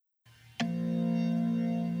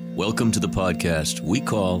Welcome to the podcast we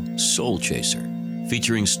call Soul Chaser,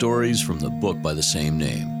 featuring stories from the book by the same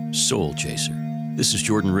name, Soul Chaser. This is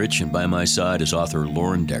Jordan Rich, and by my side is author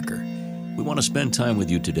Lauren Decker. We want to spend time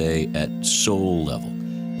with you today at soul level,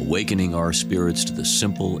 awakening our spirits to the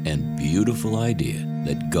simple and beautiful idea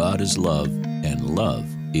that God is love and love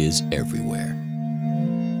is everywhere.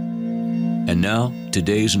 And now,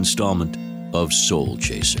 today's installment of Soul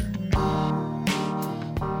Chaser.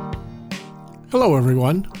 Hello,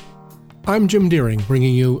 everyone. I'm Jim Deering,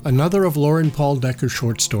 bringing you another of Lauren Paul Decker's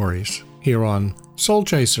short stories here on Soul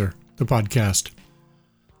Chaser, the podcast.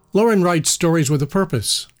 Lauren writes stories with a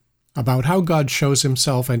purpose about how God shows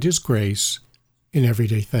himself and his grace in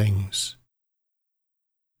everyday things.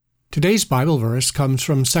 Today's Bible verse comes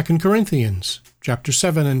from 2 Corinthians, chapter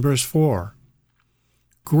 7 and verse 4.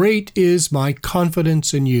 Great is my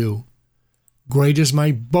confidence in you. Great is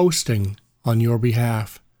my boasting on your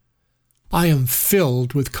behalf. I am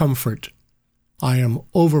filled with comfort. I am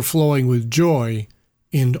overflowing with joy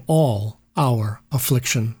in all our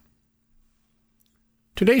affliction.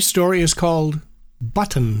 Today's story is called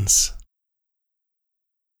Buttons.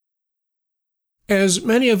 As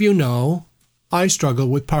many of you know, I struggle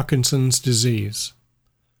with Parkinson's disease.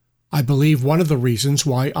 I believe one of the reasons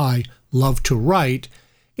why I love to write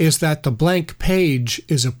is that the blank page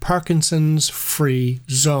is a Parkinson's-free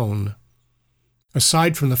zone.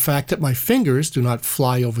 Aside from the fact that my fingers do not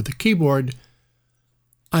fly over the keyboard,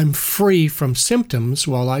 I'm free from symptoms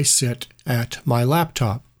while I sit at my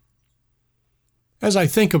laptop. As I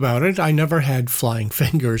think about it, I never had flying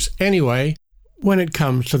fingers anyway when it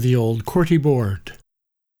comes to the old QWERTY board.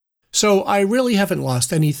 So I really haven't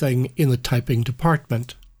lost anything in the typing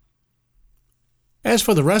department. As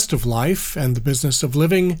for the rest of life and the business of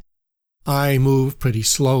living, I move pretty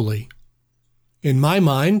slowly. In my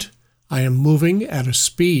mind, I am moving at a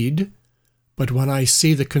speed, but when I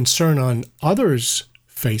see the concern on others'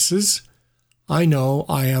 faces, I know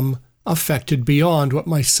I am affected beyond what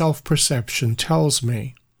my self-perception tells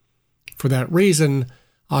me. For that reason,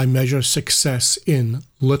 I measure success in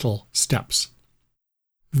little steps.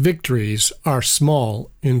 Victories are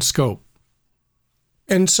small in scope.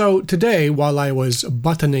 And so today, while I was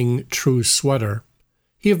buttoning True's sweater,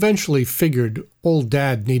 he eventually figured old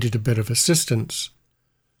Dad needed a bit of assistance.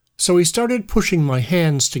 So he started pushing my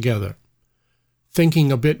hands together,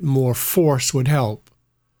 thinking a bit more force would help.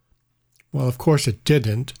 Well, of course it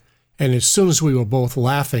didn't, and as soon as we were both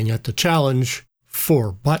laughing at the challenge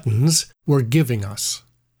 4 buttons were giving us.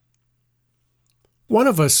 One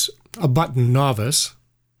of us, a button novice,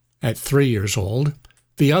 at 3 years old,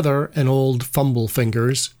 the other an old fumble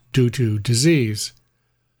fingers due to disease.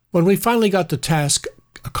 When we finally got the task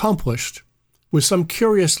accomplished, with some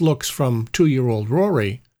curious looks from 2-year-old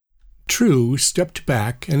Rory, True stepped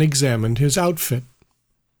back and examined his outfit.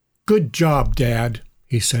 "Good job, Dad,"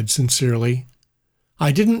 he said sincerely.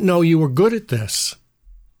 "I didn't know you were good at this."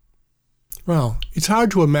 Well, it's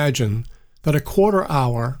hard to imagine that a quarter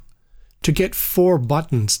hour to get 4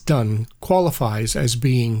 buttons done qualifies as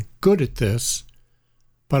being good at this,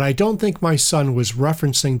 but I don't think my son was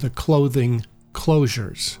referencing the clothing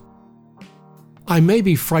closures. I may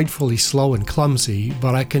be frightfully slow and clumsy,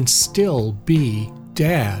 but I can still be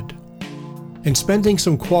Dad. And spending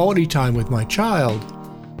some quality time with my child,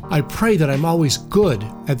 I pray that I'm always good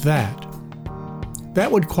at that.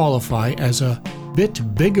 That would qualify as a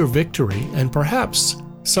bit bigger victory and perhaps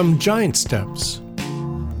some giant steps.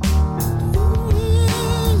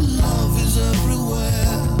 Love is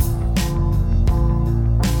everywhere.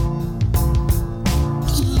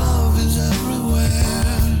 Love is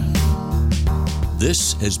everywhere.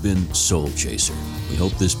 This has been Soul Chaser. We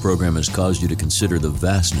hope this program has caused you to consider the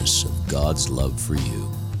vastness of God's love for you.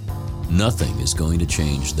 Nothing is going to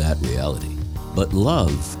change that reality, but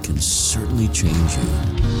love can certainly change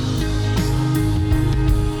you.